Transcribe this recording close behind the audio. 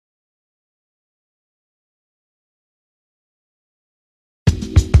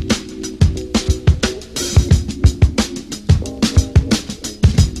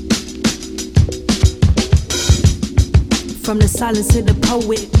From the silence to the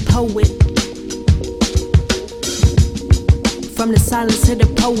poet. From the silence to the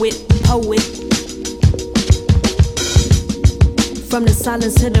poet. From the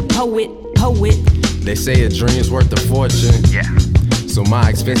silence to the poet. They say a dream's worth a fortune. Yeah. So my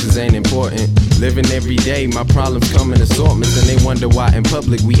expenses ain't important. Living every day, my problems come in assortments, and they wonder why in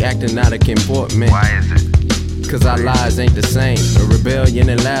public we acting out of comportment. Why is it? Cause our lives ain't the same. A rebellion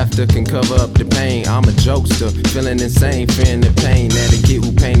and laughter can cover up the pain. I'm a jokester, feeling insane, fearing the pain. That the kid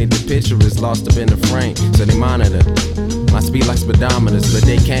who painted the picture is lost up in the frame. So they monitor my speed like speedometers, but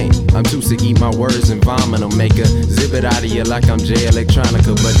they can't. I'm too sick, eat my words and vomit them. Make a zip it out of you like I'm J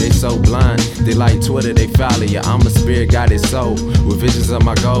Electronica, but they so blind. They like Twitter, they follow you. I'm a spirit, got his soul with visions of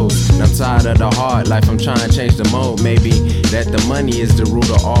my goals. And I'm tired of the hard life, I'm trying to change the mode. Maybe that the money is the root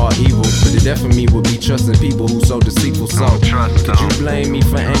of all evil, but the death of me would be trusting people who so deceitful. So could you blame me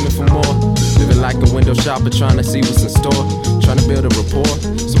for aiming for more? Living like a window shopper, trying to see what's in store, trying to build a rapport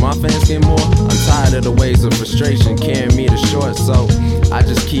so my fans get more. I'm tired of the waves of frustration carrying me to shore, so I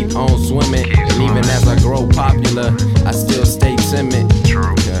just keep on swimming. And even as I grow popular, I still stay timid.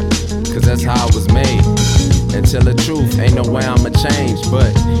 True. Yeah, cause that's how I was made. And tell the truth, ain't no way I'ma change.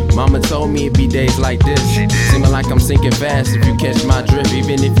 But mama told me it'd be days like this. Seeming like I'm sinking fast if you catch my drift.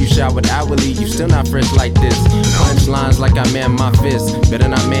 Even if you showered outwardly, you still not fresh like this. Punchlines like I man my fist. Better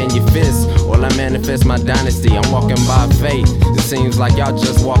not man your fist, or I manifest my dynasty. I'm walking by faith. It seems like y'all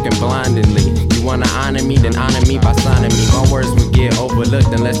just walking blindly. You wanna honor me, then honor me by signing me. My words would get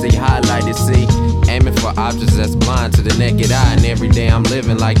overlooked unless they highlighted, see. Aiming for objects that's blind to the naked eye. And every day I'm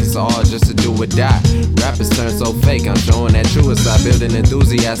living like it's all just to do or die. Rappers turn so fake, I'm showing that truest side. Building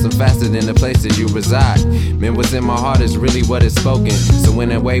enthusiasm faster than the place that you reside. Man, what's in my heart is really what is spoken. So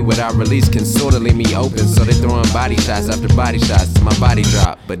in a way without release can sorta leave me open. So they throwing body shots after body shots till my body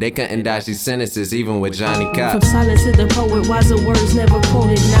drop. But they couldn't dodge these sentences even with Johnny Cox. From silence to the poet, wiser words never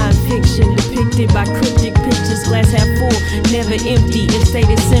quoted. Non-fiction depicted by cryptic pictures. Glass half full, never empty. If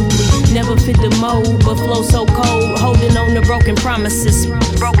stated simply, never fit the mold, but flow so cold. Holding on to broken promises.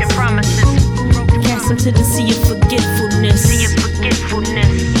 Cast them to the sea of forgetfulness.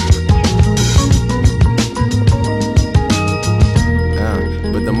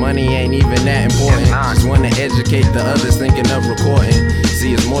 But the money ain't even that important. Just wanna educate the others thinking of recording.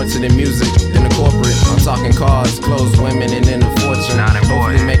 See, it's more to the music than the corporate. I'm talking cars, clothes, women, and then the fortune.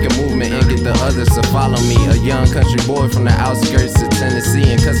 Hopefully make a movement and get the others to follow me. A young country boy from the outskirts of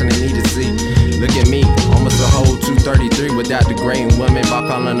Tennessee, and cousin they need to see. Look at me, almost a whole 233 without degrading women by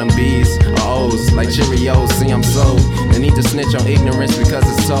calling them B's or O's like Cheerios. See, I'm sold. They need to snitch on ignorance because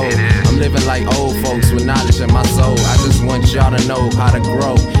it's sold. I'm living like old folks with knowledge in my soul. I just want y'all to know how to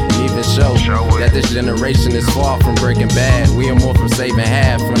grow and even show that this generation is far from breaking bad. We are more from saving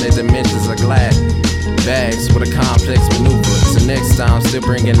half from the dimensions of glad. Bags with a complex maneuver. So next time, still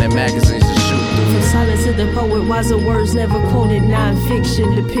bringing the magazines to shoot through. From silence to the poet, wiser words never quoted.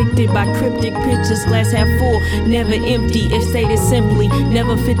 Non-fiction depicted by cryptic pictures. Glass half full, never empty. If stated simply,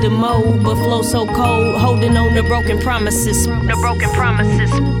 never fit the mold, but flow so cold. Holding on to broken promises.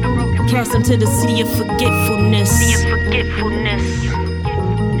 Cast them to the sea of forgetfulness.